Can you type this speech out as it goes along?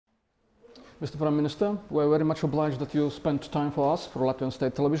Mr. Prime Minister. We're very much obliged that you spent time for us, for Latvian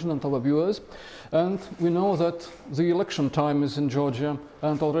State Television and our viewers. And we know that the election time is in Georgia,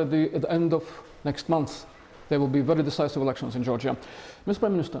 and already at the end of next month there will be very decisive elections in Georgia. Mr.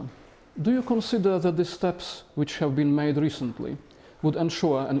 Prime Minister, do you consider that the steps which have been made recently would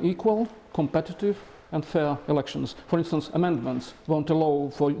ensure an equal, competitive and fair elections? For instance, amendments won't allow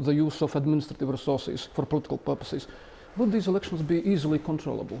for the use of administrative resources for political purposes. Would these elections be easily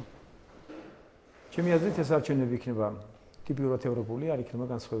controllable? ჩემი აზრით ეს არჩევნები იქნება ტიპიურად ევროპული, არ იქნება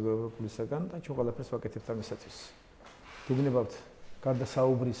განსხვავებული ევროპულისაგან და ჩვენ ყველაფერს ვაკეთებთ ამისათვის. გიგნებავთ გარდა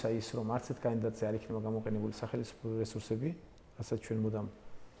საუბრისა ის, რომ არც ერთ კანდიდატზე არ იქნება გამოყენებული სახელმწიფო რესურსები, რასაც ჩვენ მუდამ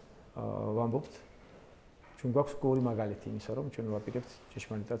ვამბობთ. ჩვენ გვაქვს ორი მაგალითი იმისა, რომ ჩვენ ვაპირებთ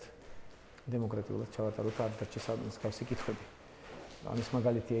ჭეშმარიტად დემოკრატიულად ჩავატაროთ არ დარჩეს მსგავსი კითხვები. ამის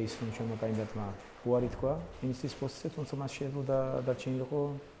მაგალითია ის, რომ ჩვენმა კანდიდატმა უარი თქვა მინისტრის პოსტზე, თუმცა მას შეეძლო დარჩენილიყო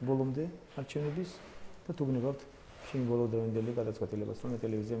ბოლომდე არჩევნების და თუ გნებავთ შინ ბოლო დროინდელი გადაწყვეტილებას, რომ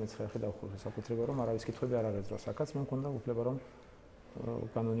ტელევიზია მეცხრე ხე დავხურე საკუთრება, რომ არავის კითხვები არ აღეძრას. აქაც მე მქონდა უფლება, რომ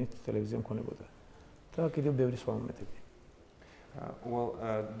კანონით ტელევიზია მქონებოდა. და კიდევ ბევრი სხვა მომენტები.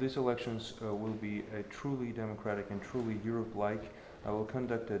 These elections will be truly democratic and truly Europe-like, well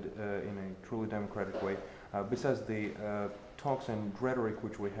conducted in a truly democratic way. Besides the talks and rhetoric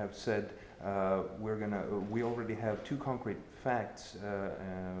which we have said, we already have two concrete facts,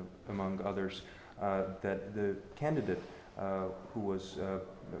 among others, that the candidate who was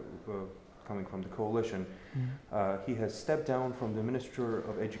coming from the coalition, he has stepped down from the Minister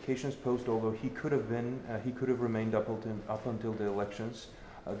of Education's post, although he could have remained up until the elections.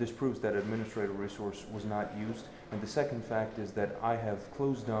 This proves that administrative resource was not used. And the second fact is that I have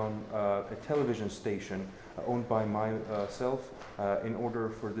closed down a television station owned by myself in order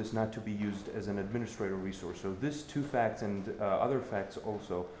for this not to be used as an administrative resource. So these two facts and other facts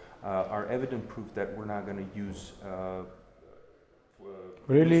also are evident proof that we're not going to use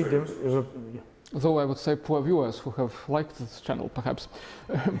really though I would say poor viewers who have liked this channel perhaps.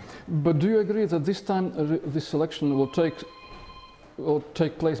 But do you agree that this time this election will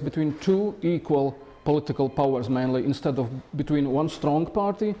take place between two equal political powers mainly, instead of between one strong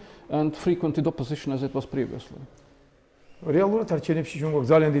party and frequented opposition as it was previously? რეალურად არჩევნებში ჩვენ გვაქვს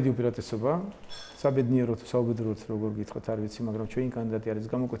ძალიან დიდი უპირატესობა. საბედნიეროდ, საუბედუროდ როგორ გითხოთ არ ვიცი, მაგრამ ჩვენი კანდიდატი არის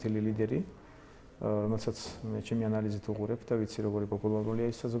გამოკვეთილი ლიდერი, რომელსაც მე ჩემი ანალიზით უყურებ და ვიცი როგორი პოპულარულია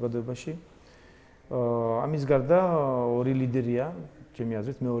ის საზოგადოებაში. ამის გარდა ორი ლიდერია, ჩემი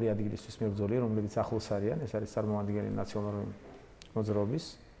აზრით მეორე ადგილისთვის მებრძოლი, რომლებიც ახლოს არიან, ეს არის წარმომადგენელი ნაციონალური მოძრაობის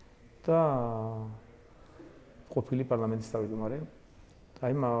და ყოფილი პარლამენტის თავმჯდომარე.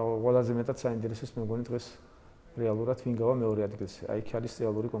 აი ყველაზე მეტად საინტერესოს მე მგონი დღეს რეალურად ვინ გავა მეორე ადგილზე. აი იქ არის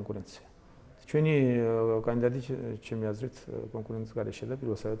რეალური კონკურენცია. ჩვენი კანდიდატი ჩემი აზრით კონკურენციის გარეშე და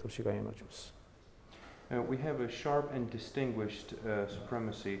პირველ ტურში გაიმარჯვებს. We have a sharp and distinguished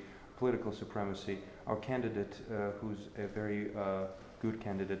political supremacy. Our candidate, who's a very good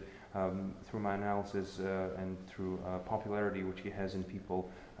candidate, through my analysis and through popularity which he has in people,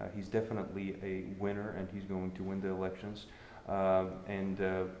 he's definitely a winner and he's going to win the elections.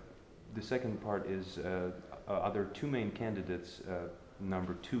 The second part is other two main candidates,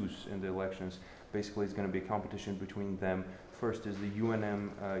 number twos in the elections. Basically, it's going to be a competition between them. First is the UNM,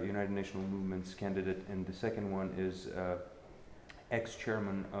 United National Movement's candidate, and the second one is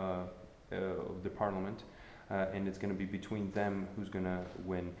ex-chairman of the parliament, and it's going to be between them who's going to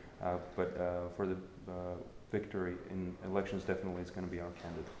win. But for the victory in elections, definitely it's going to be our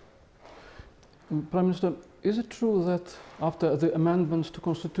candidate. Prime Minister, is it true that after the amendments to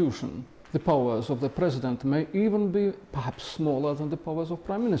Constitution, the powers of the President may even be perhaps smaller than the powers of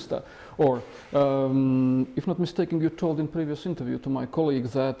Prime Minister? Or, if not mistaken, you told in previous interview to my colleague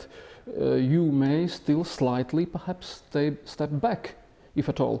that you may still slightly perhaps step back, if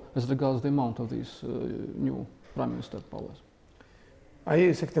at all, as regards the amount of these new Prime Minister powers.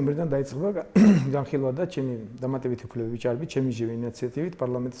 აი სექტემბრიდან დაიწყება განხილვა და ჩემი დამატებითი უფლებები ვიჭარბი, ჩემი ჟივი ინიციატივით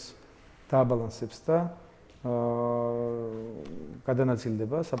პარლამენტს დააბალანსებს და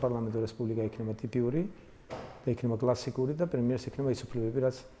გადანაწილდება საპარლამენტო რესპუბლიკა იქნება ტიპიური და იქნება კლასიკური და პრემიერს იქნება ის უფლებები,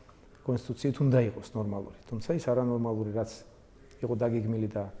 რაც კონსტიტუციით უნდა იყოს ნორმალური. თუმცა ის არანორმალური, რაც იყო დაგეგმილი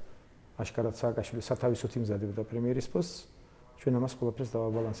და აშკარად სააკაშვილი სათავისოდ იმზადებდა პრემიერის პოსტს, ჩვენ ამას ყველაფერს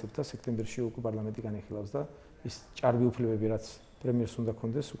დავაბალანსებთ და სექტემბერში უკვე პარლამენტი განიხილავს და ის ჭარბი უფლებები, რაც პრემიერს უნდა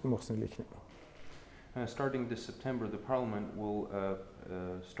ქონდეს, უკვე მოხსნილი იქნება. Starting this September, the Parliament will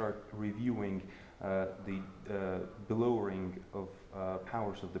start reviewing the lowering of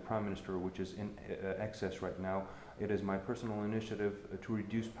powers of the Prime Minister, which is in excess right now. It is my personal initiative to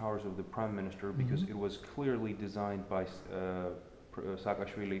reduce powers of the Prime Minister because it was clearly designed by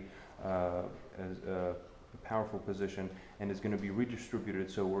Saakashvili as a powerful position and is going to be redistributed,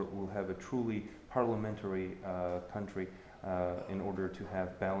 so we'll have a truly parliamentary country in order to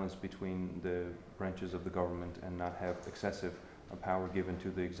have balance between the branches of the government and not have excessive power given to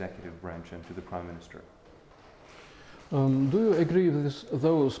the executive branch and to the Prime Minister. Do you agree with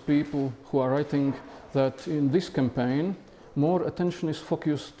those people who are writing that in this campaign more attention is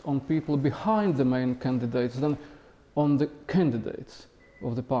focused on people behind the main candidates than on the candidates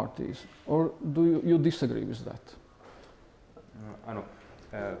of the parties? Or do you disagree with that? Ano,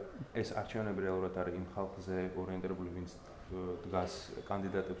 ეს არჩევნები რეალურად არის იმ ხალხზე ორიენტირებული, ვინც დგას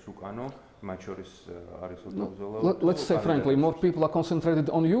კანდიდატებს უკანო, მათ შორის არის ოტავზოლა. Let's say frankly, more people are concentrated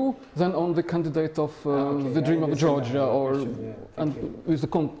on you than on the candidate of the Dream of Georgia, or and with the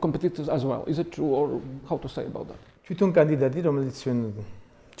competitors as well. Is it true, or how to say about that? თვითონ კანდიდატი, რომელიც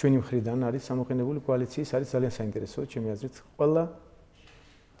ჩვენი მხრიდან არის სამოხენებული კოალიციის, არის ძალიან საინტერესო, ჩემი აზრით. ყველა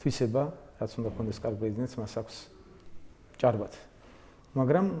თვისება, რაც უნდა ქონდეს კარგ პრეზიდენტს, მას აქვს ჭარბად.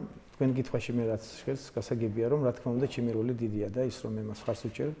 მაგრამ თქვენ კითხვაში მე რაც შეგს გასაგებია, რომ რა თქმა უნდა ჩემი როლი დიდია და ის რომ მე მას ხარს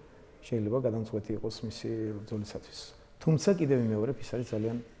უჭერ, შეიძლება გადამწყვეტი იყოს მისი ბრძოლისათვის. თუმცა კიდევ ვიმეორებ, ის არის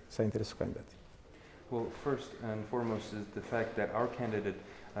ძალიან საინტერესო კანდიდატი. Well, first and foremost is the fact that our candidate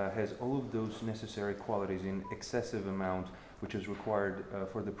has all of those necessary qualities in excessive amount, which is required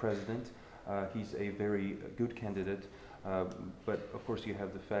for the president. He's a very good candidate, but of course you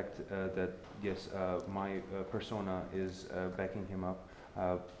have the fact that yes, my persona is backing him up,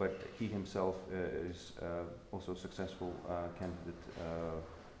 but he himself is also a successful candidate,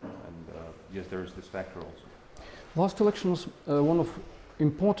 and yes, there is this factor also. Last elections, one of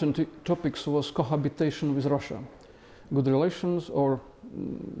important topics was cohabitation with Russia. Good relations or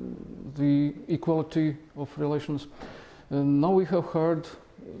the equality of relations. Now we have heard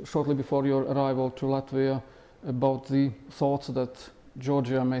shortly before your arrival to Latvia about the thoughts that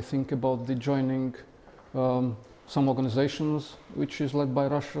Georgia may think about the joining some organizations which is led by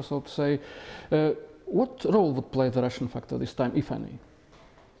Russia, so to say. What role would play the Russian factor this time, if any?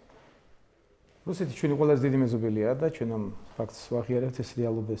 რუსეთი ჩვენი ყველაზე დიდი მეზობელია და ჩვენ ამ ფაქტს ვაღიარებთ, ეს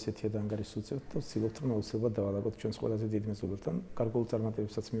რეალობა ესეთია და ანგარიშუცებთ და ვცდილობთ რომ აუცილებლად დავალაგოთ ჩვენს ყველაზე დიდ მეზობელთან. გარკვეულ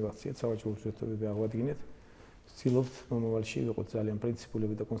წარმატებებსაც მივახციეთ, სავაჭრო ურთიერთობები აღვადგინეთ. ვცდილობთ მომავალში ვიყოთ ძალიან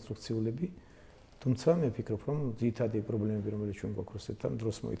პრინციპულები და კონსტრუქციულები. თუმცა მე ვფიქრობ, რომ ძირითადი პრობლემები, რომელიც ჩვენ გვაქვს რუსეთთან,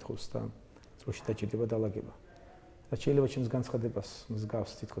 დროს მოითხოვს და დროში დაჭირდება დალაგება. რაც შეიძლება ჩემს განცხადებას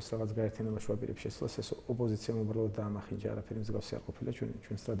მსგავს თითქოს რაღაც გაერთიანებაში ვაპირებ შესვლას, ეს ოპოზიციამ უბრალოდ დაამახინჯა, არაფერი მსგავსი არ ყოფილა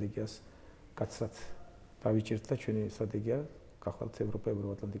ჩვენ სტრატეგიას კაცრად დავიჭირთ და ჩვენი სტრატეგია გახლავთ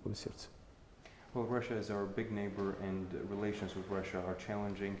ევროპა-ევროატლანტიკური სივრცე. Well, Russia is our big neighbor and relations with Russia are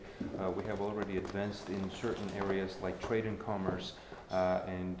challenging. We have already advanced in certain areas like trade and commerce,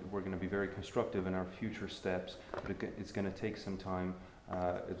 and we're going to be very constructive in our future steps, but it's going to take some time.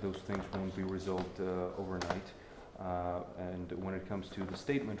 Those things won't be resolved overnight. And when it comes to the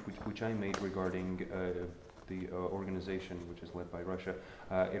statement which I made regarding the organization which is led by Russia,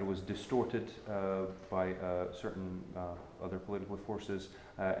 it was distorted by certain other political forces,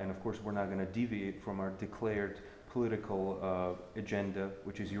 and of course we're not going to deviate from our declared political agenda,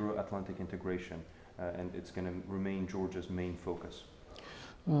 which is Euro-Atlantic integration, and it's going to remain Georgia's main focus.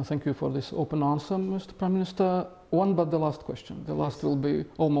 Thank you for this open answer, Mr. Prime Minister. One but the last question. The last will be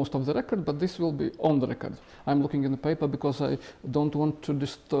almost off the record, but this will be on the record. I'm looking in the paper because I don't want to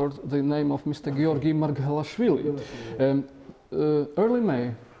disturb the name of Mr. Georgi Marghelashvili. Early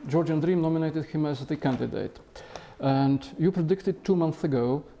May, Georgian Dream nominated him as the candidate. And you predicted 2 months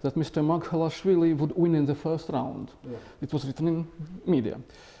ago that Mr. Marghelashvili would win in the first round. Yeah. It was written in media.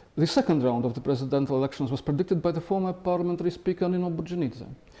 The second round of the presidential elections was predicted by the former parliamentary speaker Nino Budženidze,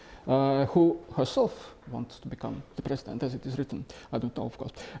 who herself wants to become the president, as it is written. I don't know, of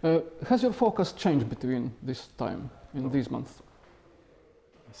course. Has your forecast changed between this time, in these months?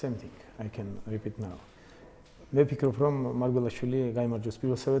 Same thing, I can repeat now. მე ვფიქრობ, რომ მარგველაშვილი გაიმარჯვებს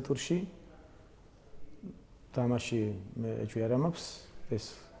პირველსავე ტურში. თამაში მე ეჭვი არ მაქვს,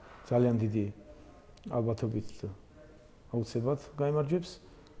 ეს ძალიან დიდი ალბათობით აუცილებლად გაიმარჯვებს.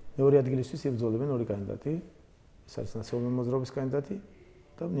 მეორე ადგილისთვის იბრძოლებენ ორი კანდიდატი. ეს არის ნაციონალური მოძრაობის კანდიდატი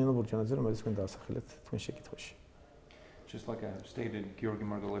და ნინო ბურჯანაძე, რომელიც თქვენ დაასახელეთ თქვენ შეკითხვაში. Just like I have stated, Georgi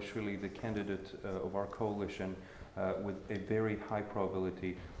Marghelashvili, the candidate of our coalition, with a very high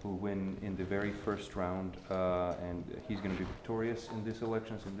probability will win in the very first round, and he's going to be victorious in these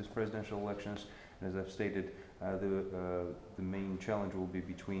elections, in these presidential elections. And as I've stated, the main challenge will be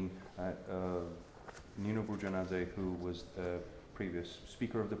between Nino Burjanadze, who was the previous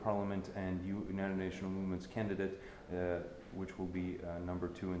Speaker of the Parliament, and United National Movement's candidate, which will be number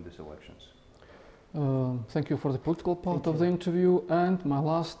 2 in these elections. Thank you for the political part Thank of you. the interview, and my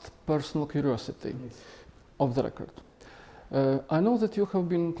last personal curiosity Yes. of the record. I know that you have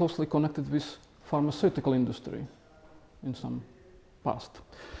been closely connected with pharmaceutical industry in some past.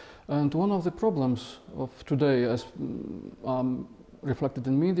 And one of the problems of today, as reflected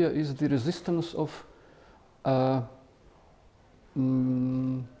in media, is the resistance of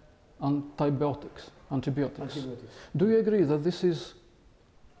antibiotics. Antibiotics. Do you agree that this is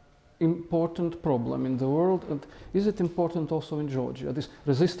important problem in the world, and is it important also in Georgia, this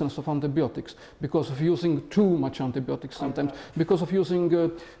resistance of antibiotics because of using too much antibiotics sometimes, because of using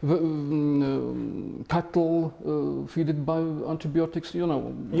cattle feeded by antibiotics, you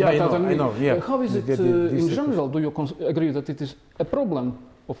know? Yeah, I know, yeah. How is it in general? Do you agree that it is a problem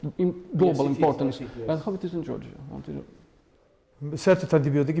of global importance, and how it is in Georgia? საერთოდ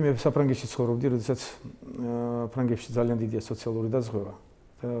ანტიბიოტიკი მე საფრანგეთში ცხოვრობდი, როდესაც ფრანგეთში ძალიან დიდია სოციალური დაზღვევა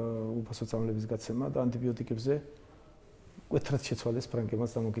და უფასო წამლების გაცემა და ანტიბიოტიკებზე მკვეთრად შეცვალეს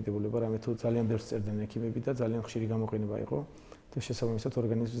ფრანგებმაც დამოკიდებულება, რამე თუ ძალიან ბევრს წერდნენ ექიმები და ძალიან ხშირი გამოყენება იყო და შესაბამისად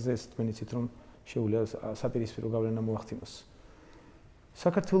ორგანიზმზე ეს თქვენ იცით რომ შეუძლია საპირისპირო გავლენა მოახდინოს.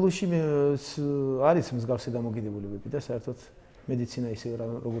 საქართველოში არის მსგავსი დამოკიდებულებები და საერთოდ მედიცინა ისე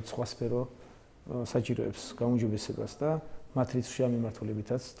როგორც სხვა სფერო საჭიროებს გაუმჯობესებას და მათ რიცხვში ამ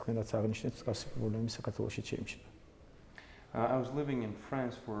მიმართულებითაც თქვენაც აღნიშნეთ მსგავსი პრობლემები საქართველოში შეიმჩნევა. I was living in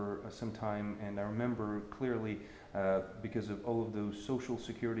France for some time, and I remember clearly because of all of those social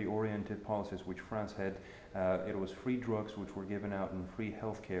security oriented policies which France had, it was free drugs which were given out and free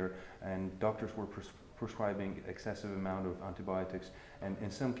healthcare, and doctors were prescribing excessive amount of antibiotics, and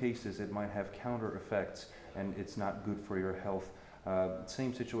in some cases it might have counter effects and it's not good for your health.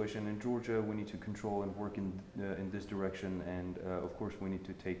 Same situation in Georgia. We need to control and work in this direction, and of course we need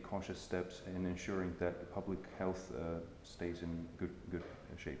to take cautious steps in ensuring that public health stays in good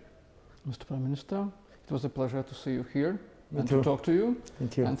shape. Mr. Prime Minister, it was a pleasure to see you here Me and too. to talk to you.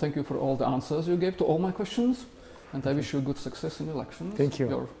 Thank you. And thank you for all the answers you gave to all my questions. And I wish you good success in elections. Thank you.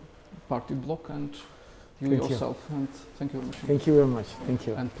 Your party bloc and you Thank you. yourself. And thank you very much. Thank you very much. Thank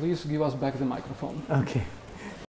you. And please give us back the microphone. Okay.